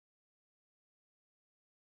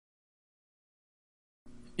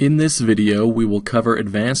In this video, we will cover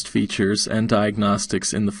advanced features and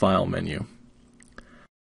diagnostics in the File menu.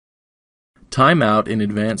 Timeout in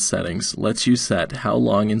advanced settings lets you set how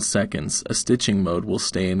long in seconds a stitching mode will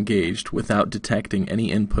stay engaged without detecting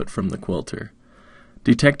any input from the quilter.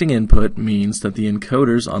 Detecting input means that the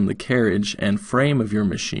encoders on the carriage and frame of your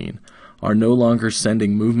machine are no longer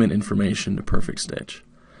sending movement information to Perfect Stitch.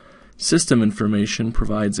 System information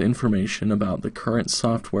provides information about the current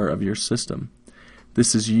software of your system.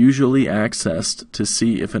 This is usually accessed to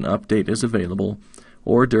see if an update is available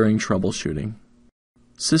or during troubleshooting.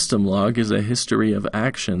 System log is a history of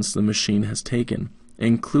actions the machine has taken,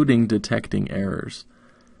 including detecting errors.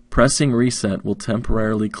 Pressing reset will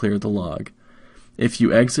temporarily clear the log. If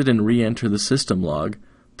you exit and re-enter the system log,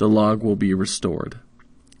 the log will be restored.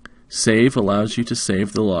 Save allows you to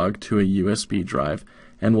save the log to a USB drive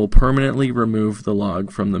and will permanently remove the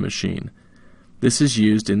log from the machine. This is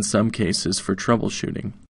used in some cases for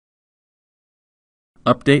troubleshooting.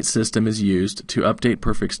 Update System is used to update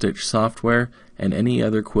Perfect Stitch software and any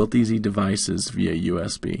other QuiltEasy devices via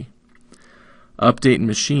USB. Update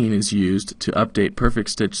Machine is used to update Perfect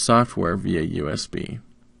Stitch software via USB.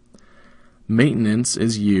 Maintenance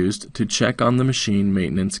is used to check on the machine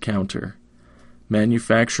maintenance counter.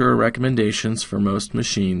 Manufacturer recommendations for most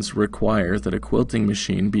machines require that a quilting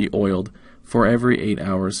machine be oiled for every 8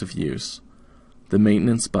 hours of use. The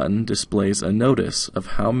maintenance button displays a notice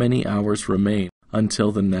of how many hours remain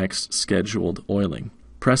until the next scheduled oiling.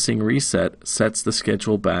 Pressing reset sets the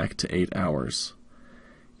schedule back to 8 hours.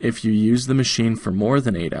 If you use the machine for more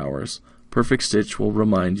than 8 hours, Perfect Stitch will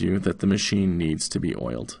remind you that the machine needs to be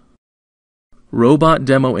oiled. Robot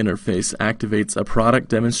Demo Interface activates a product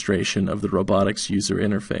demonstration of the robotics user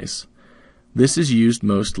interface. This is used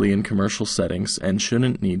mostly in commercial settings and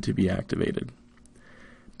shouldn't need to be activated.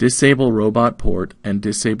 Disable Robot Port and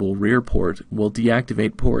Disable Rear Port will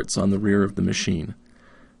deactivate ports on the rear of the machine.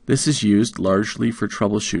 This is used largely for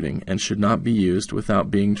troubleshooting and should not be used without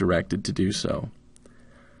being directed to do so.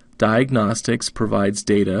 Diagnostics provides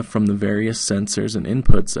data from the various sensors and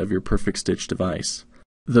inputs of your Perfect Stitch device.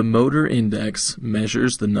 The motor index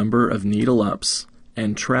measures the number of needle ups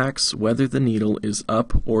and tracks whether the needle is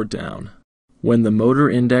up or down. When the motor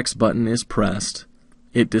index button is pressed,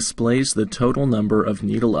 it displays the total number of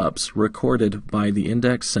needle ups recorded by the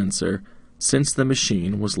index sensor since the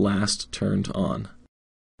machine was last turned on.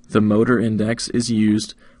 The motor index is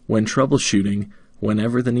used when troubleshooting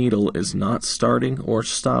whenever the needle is not starting or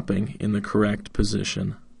stopping in the correct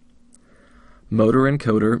position. Motor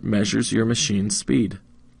encoder measures your machine's speed.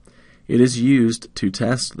 It is used to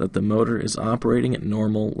test that the motor is operating at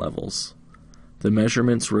normal levels. The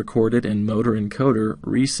measurements recorded in motor encoder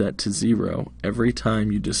reset to 0 every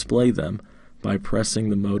time you display them by pressing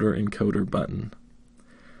the motor encoder button.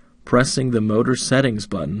 Pressing the motor settings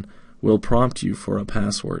button will prompt you for a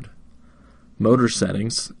password. Motor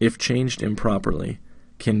settings, if changed improperly,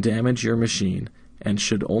 can damage your machine and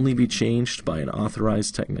should only be changed by an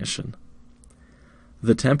authorized technician.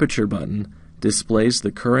 The temperature button displays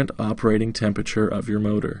the current operating temperature of your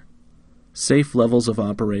motor. Safe levels of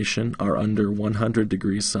operation are under 100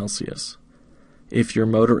 degrees Celsius. If your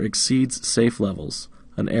motor exceeds safe levels,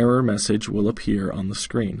 an error message will appear on the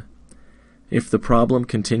screen. If the problem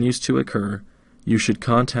continues to occur, you should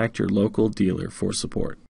contact your local dealer for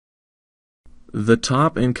support. The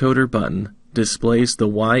top encoder button displays the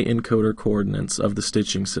Y encoder coordinates of the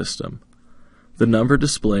stitching system. The number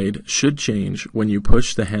displayed should change when you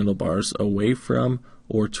push the handlebars away from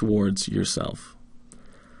or towards yourself.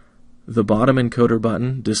 The bottom encoder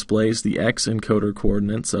button displays the X encoder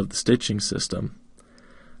coordinates of the stitching system.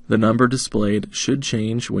 The number displayed should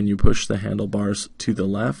change when you push the handlebars to the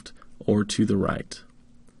left or to the right.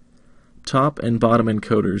 Top and bottom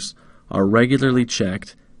encoders are regularly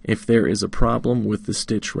checked if there is a problem with the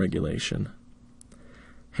stitch regulation.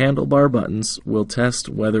 Handlebar buttons will test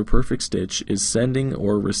whether Perfect Stitch is sending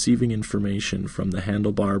or receiving information from the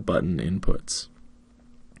handlebar button inputs.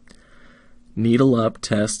 Needle up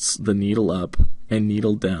tests the needle up and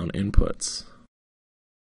needle down inputs.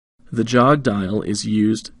 The Jog Dial is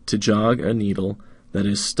used to jog a needle that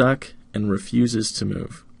is stuck and refuses to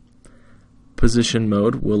move. Position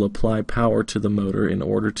mode will apply power to the motor in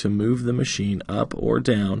order to move the machine up or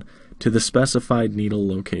down to the specified needle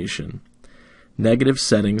location. Negative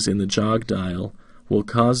settings in the Jog Dial will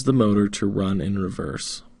cause the motor to run in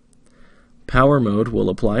reverse. Power mode will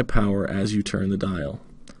apply power as you turn the dial.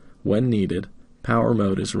 When needed, power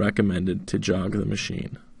mode is recommended to jog the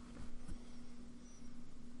machine.